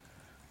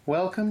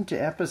Welcome to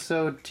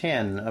episode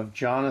 10 of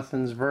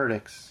Jonathan's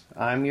Verdicts.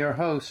 I'm your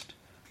host,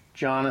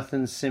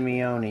 Jonathan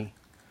Simeone.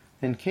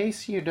 In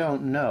case you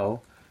don't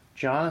know,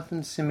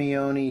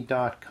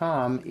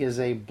 JonathanSimeone.com is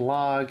a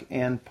blog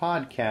and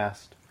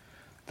podcast.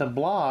 The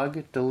blog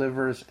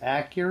delivers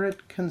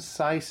accurate,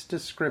 concise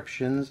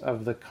descriptions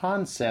of the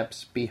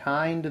concepts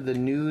behind the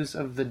news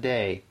of the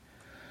day.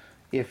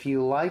 If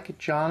you like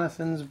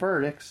Jonathan's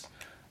Verdicts,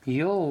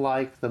 you'll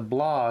like the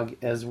blog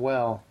as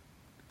well.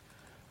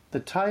 The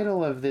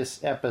title of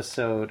this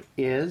episode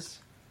is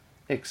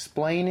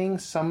Explaining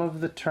Some of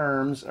the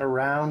Terms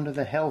Around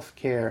the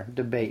Healthcare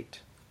Debate.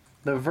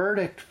 The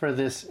verdict for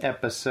this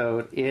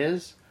episode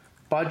is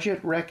Budget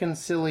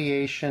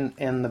Reconciliation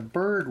and the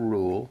Byrd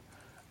Rule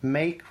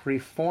make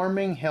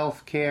reforming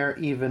healthcare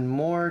even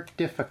more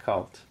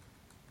difficult.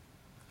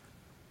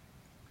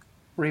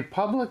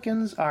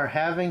 Republicans are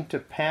having to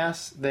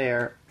pass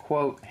their,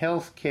 quote,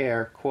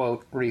 healthcare,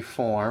 quote,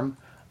 reform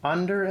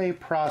under a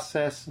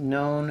process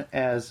known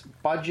as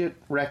budget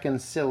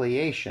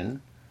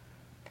reconciliation,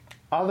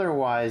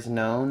 otherwise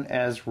known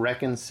as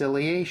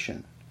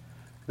reconciliation.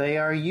 They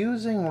are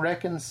using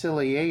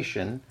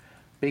reconciliation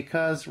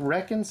because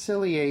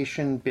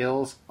reconciliation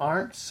bills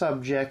aren't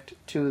subject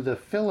to the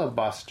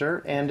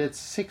filibuster and its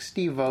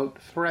 60-vote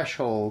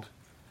threshold.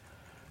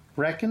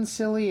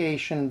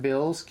 Reconciliation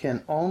bills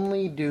can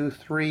only do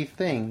three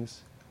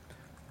things: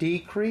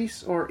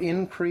 decrease or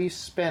increase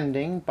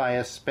spending by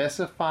a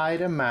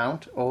specified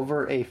amount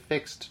over a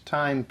fixed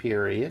time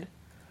period,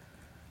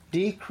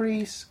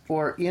 decrease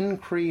or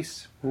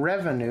increase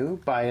revenue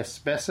by a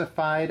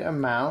specified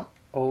amount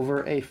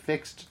over a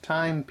fixed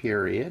time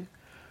period,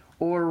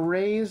 or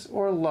raise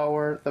or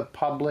lower the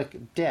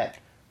public debt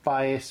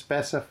by a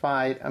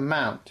specified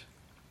amount.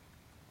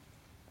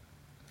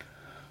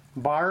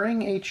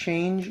 Barring a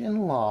change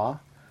in law,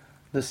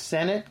 the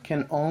Senate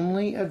can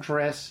only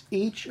address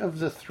each of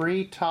the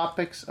three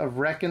topics of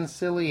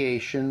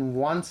reconciliation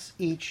once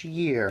each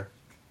year.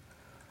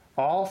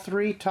 All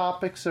three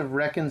topics of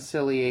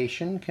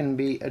reconciliation can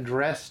be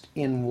addressed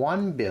in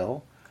one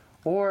bill,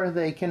 or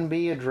they can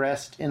be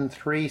addressed in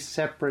three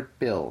separate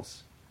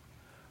bills.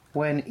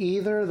 When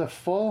either the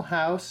full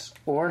House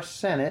or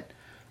Senate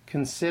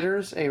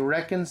considers a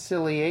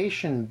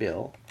reconciliation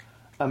bill,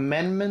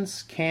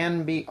 amendments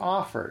can be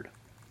offered,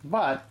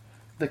 but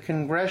the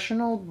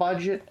Congressional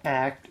Budget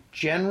Act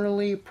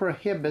generally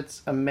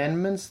prohibits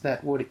amendments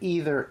that would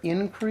either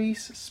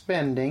increase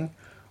spending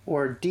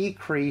or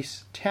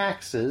decrease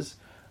taxes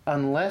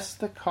unless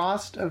the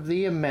cost of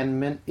the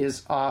amendment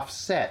is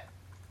offset.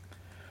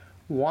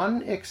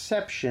 One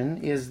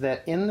exception is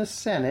that in the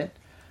Senate,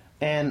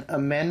 an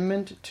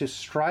amendment to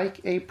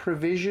strike a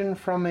provision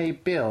from a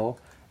bill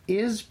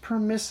is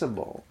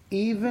permissible,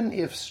 even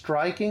if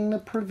striking the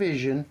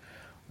provision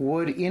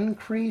would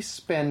increase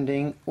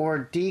spending or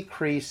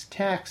decrease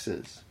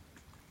taxes.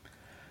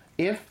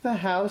 If the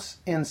House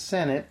and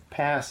Senate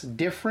pass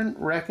different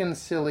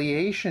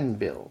reconciliation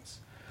bills,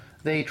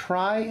 they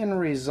try and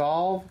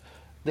resolve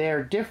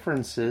their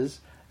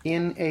differences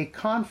in a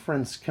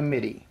conference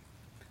committee.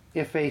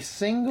 If a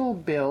single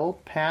bill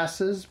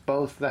passes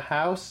both the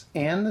House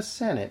and the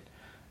Senate,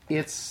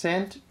 it's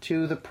sent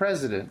to the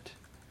President.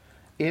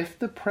 If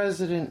the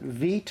President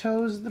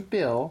vetoes the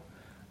bill,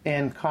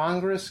 and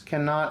Congress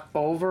cannot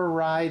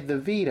override the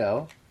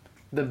veto,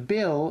 the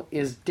bill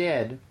is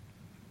dead.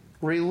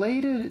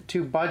 Related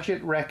to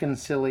budget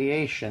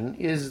reconciliation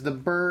is the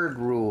Byrd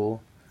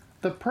Rule.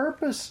 The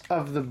purpose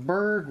of the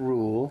Byrd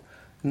Rule,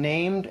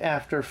 named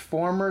after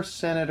former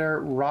Senator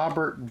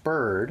Robert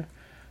Byrd,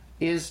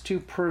 is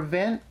to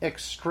prevent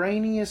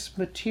extraneous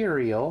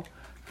material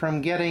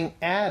from getting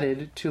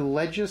added to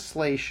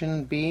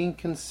legislation being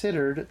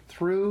considered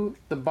through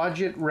the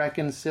budget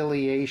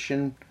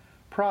reconciliation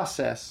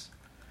process.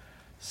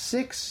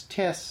 6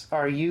 tests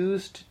are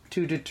used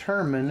to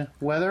determine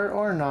whether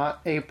or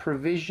not a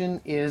provision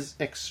is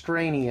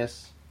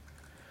extraneous.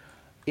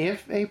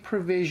 If a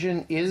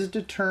provision is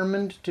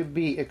determined to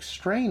be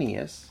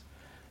extraneous,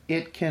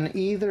 it can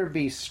either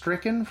be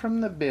stricken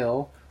from the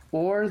bill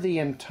or the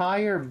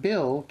entire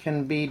bill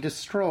can be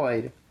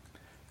destroyed.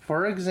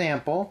 For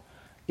example,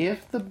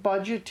 if the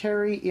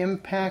budgetary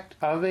impact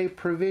of a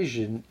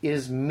provision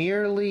is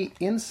merely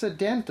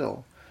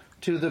incidental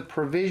to the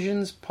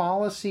provision's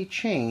policy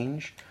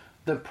change,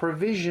 the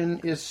provision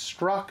is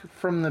struck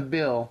from the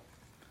bill.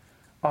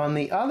 On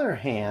the other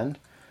hand,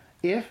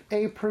 if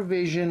a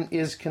provision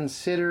is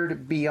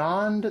considered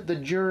beyond the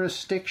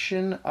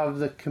jurisdiction of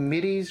the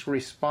committees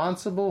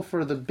responsible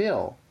for the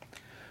bill,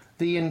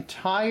 the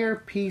entire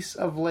piece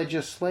of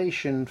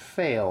legislation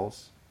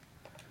fails.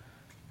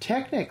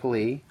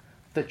 Technically,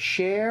 the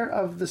chair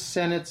of the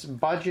Senate's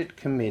Budget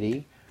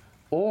Committee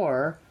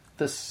or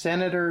the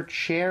senator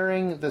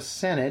chairing the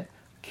Senate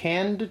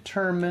can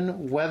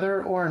determine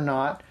whether or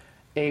not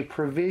a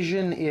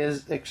provision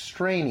is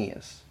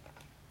extraneous.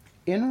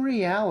 In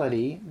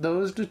reality,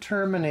 those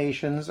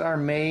determinations are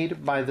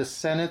made by the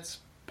Senate's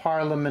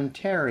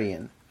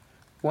parliamentarian.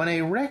 When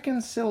a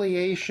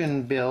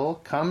reconciliation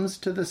bill comes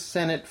to the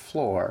Senate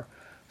floor,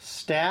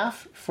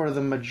 Staff for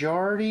the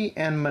majority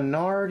and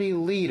minority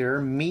leader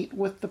meet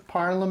with the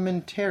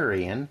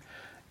parliamentarian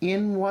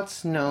in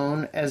what's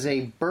known as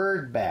a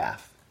bird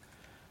bath.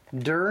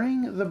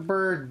 During the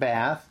bird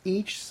bath,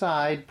 each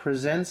side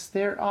presents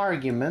their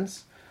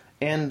arguments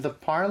and the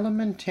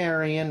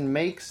parliamentarian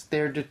makes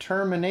their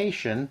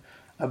determination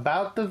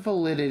about the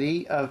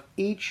validity of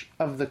each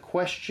of the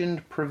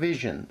questioned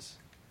provisions.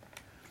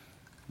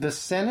 The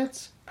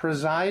Senate's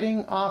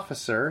presiding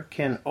officer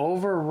can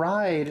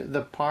override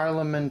the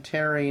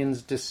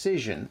parliamentarian's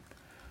decision.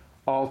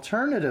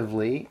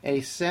 Alternatively, a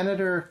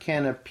senator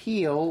can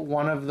appeal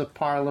one of the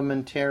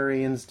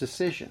parliamentarian's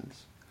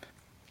decisions.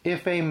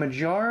 If a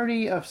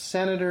majority of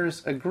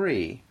senators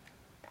agree,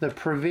 the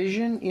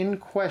provision in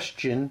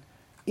question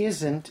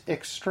isn't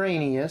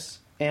extraneous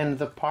and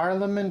the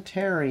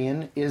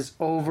parliamentarian is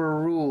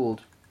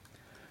overruled.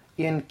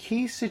 In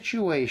key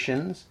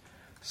situations,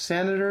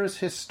 senators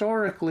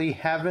historically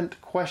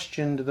haven't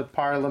questioned the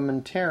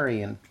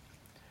parliamentarian.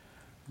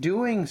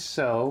 Doing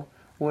so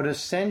would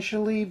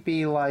essentially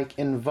be like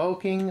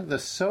invoking the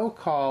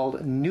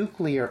so-called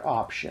nuclear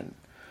option,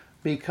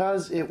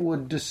 because it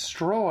would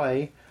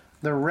destroy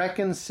the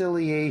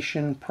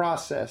reconciliation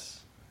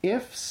process.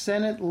 If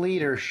Senate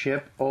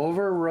leadership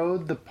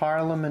overrode the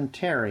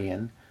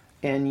parliamentarian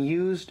and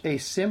used a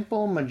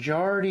simple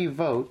majority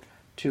vote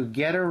to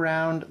get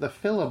around the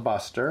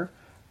filibuster,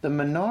 the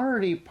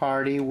minority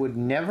party would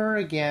never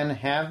again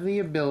have the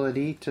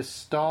ability to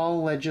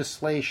stall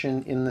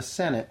legislation in the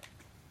Senate.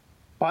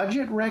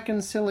 Budget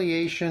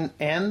reconciliation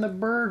and the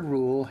Byrd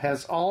Rule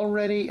has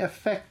already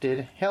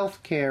affected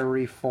health care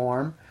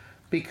reform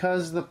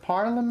because the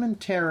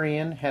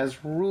parliamentarian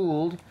has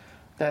ruled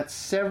that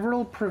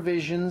several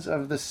provisions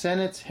of the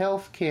Senate's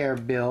health care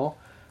bill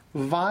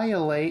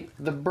violate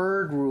the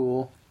Byrd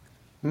Rule.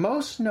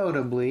 Most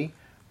notably,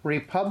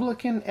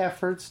 Republican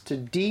efforts to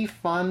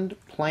defund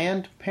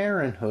Planned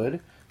Parenthood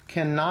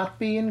cannot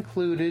be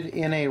included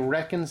in a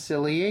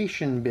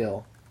reconciliation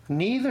bill.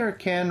 Neither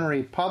can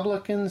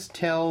Republicans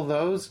tell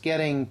those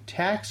getting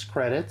tax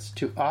credits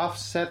to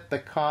offset the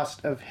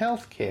cost of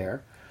health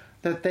care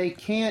that they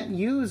can't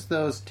use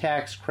those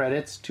tax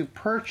credits to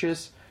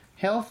purchase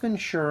health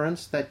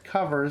insurance that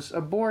covers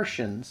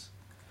abortions.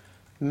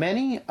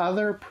 Many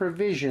other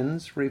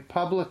provisions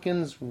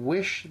Republicans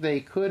wish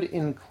they could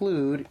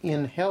include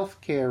in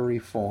health care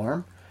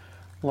reform,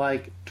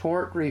 like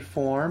tort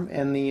reform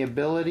and the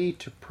ability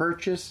to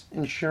purchase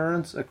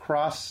insurance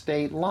across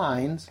state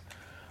lines,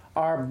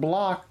 are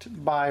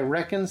blocked by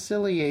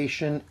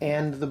reconciliation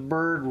and the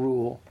Byrd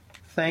Rule.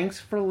 Thanks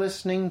for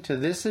listening to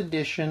this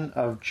edition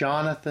of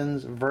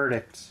Jonathan's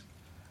Verdicts.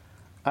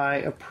 I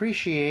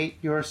appreciate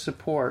your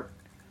support.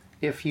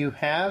 If you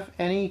have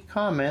any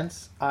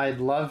comments, I'd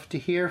love to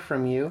hear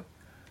from you.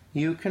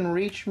 You can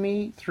reach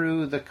me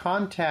through the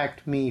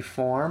Contact Me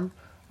form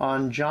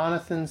on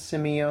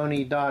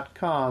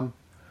jonathansimeone.com,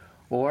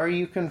 or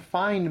you can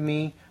find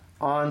me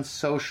on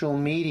social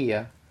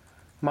media.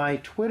 My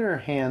Twitter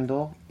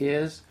handle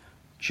is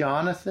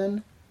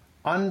Jonathan_Ufi,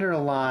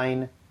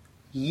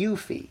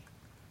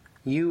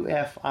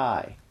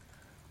 UFI.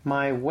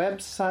 My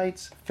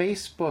website's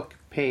Facebook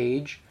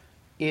page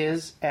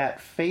is at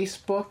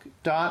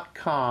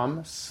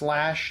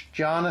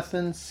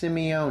facebook.com/Jonathan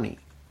Simeone.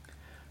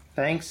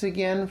 Thanks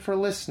again for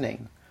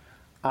listening.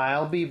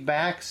 I'll be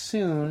back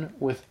soon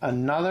with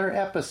another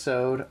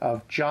episode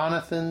of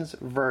Jonathan's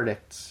Verdicts.